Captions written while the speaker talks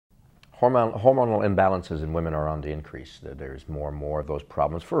Hormonal imbalances in women are on the increase. There's more and more of those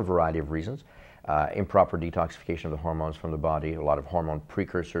problems for a variety of reasons. Improper detoxification of the hormones from the body, a lot of hormone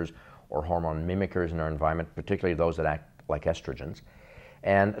precursors or hormone mimickers in our environment, particularly those that act like estrogens.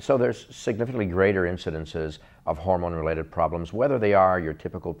 And so there's significantly greater incidences of hormone-related problems, whether they are your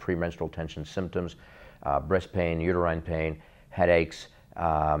typical premenstrual tension symptoms, breast pain, uterine pain, headaches,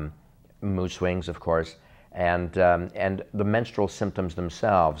 mood swings, of course, and the menstrual symptoms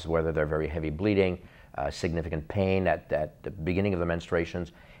themselves, whether they're very heavy bleeding, significant pain at the beginning of the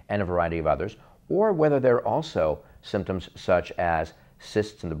menstruations, and a variety of others, or whether they're also symptoms such as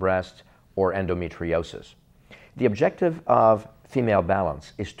cysts in the breast or endometriosis. The objective of female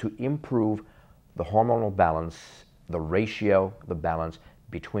balance is to improve the hormonal balance, the ratio, the balance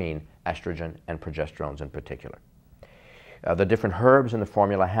between estrogen and progesterones in particular. The different herbs in the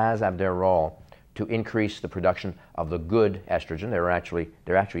formula have their role to increase the production of the good estrogen. There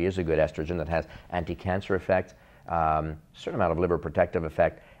actually is a good estrogen that has anti-cancer effect, certain amount of liver protective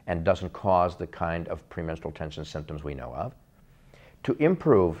effect, and doesn't cause the kind of premenstrual tension symptoms we know of. To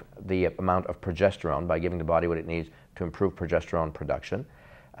improve the amount of progesterone by giving the body what it needs to improve progesterone production.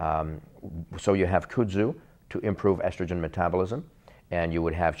 So you have kudzu to improve estrogen metabolism, and you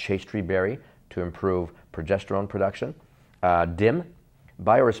would have chaste tree berry to improve progesterone production. DIM,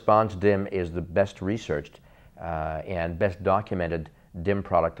 Bioresponse DIM is the best researched and best documented DIM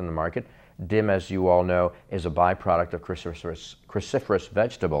product on the market. DIM, as you all know, is a byproduct of cruciferous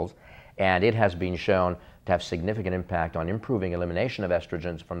vegetables, and it has been shown to have significant impact on improving elimination of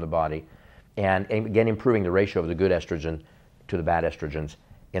estrogens from the body, and again improving the ratio of the good estrogen to the bad estrogens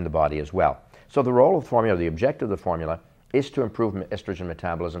in the body as well. So the role of the formula, the objective of the formula, is to improve estrogen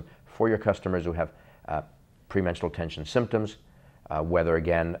metabolism for your customers who have premenstrual tension symptoms, whether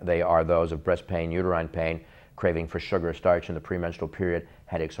again they are those of breast pain, uterine pain, craving for sugar or starch in the premenstrual period,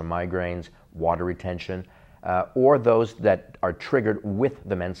 headaches or migraines, water retention, or those that are triggered with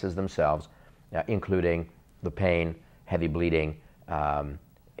the menses themselves, including the pain, heavy bleeding,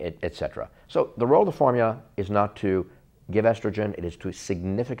 etc. So the role of the formula is not to give estrogen, it is to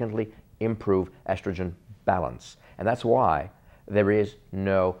significantly improve estrogen balance. And that's why there is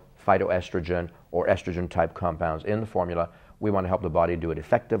no phytoestrogen or estrogen type compounds in the formula. We want to help the body do it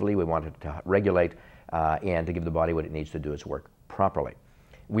effectively. We want it to regulate and to give the body what it needs to do its work properly.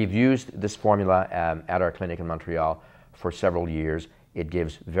 We've used this formula at our clinic in Montreal for several years. It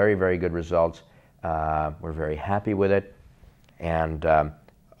gives very, very good results. We're very happy with it. And a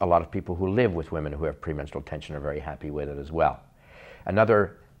lot of people who live with women who have premenstrual tension are very happy with it as well.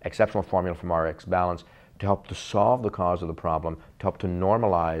 Another exceptional formula from RX Balance to help to solve the cause of the problem, to help to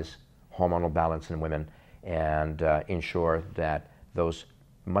normalize hormonal balance in women and ensure that those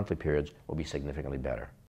monthly periods will be significantly better.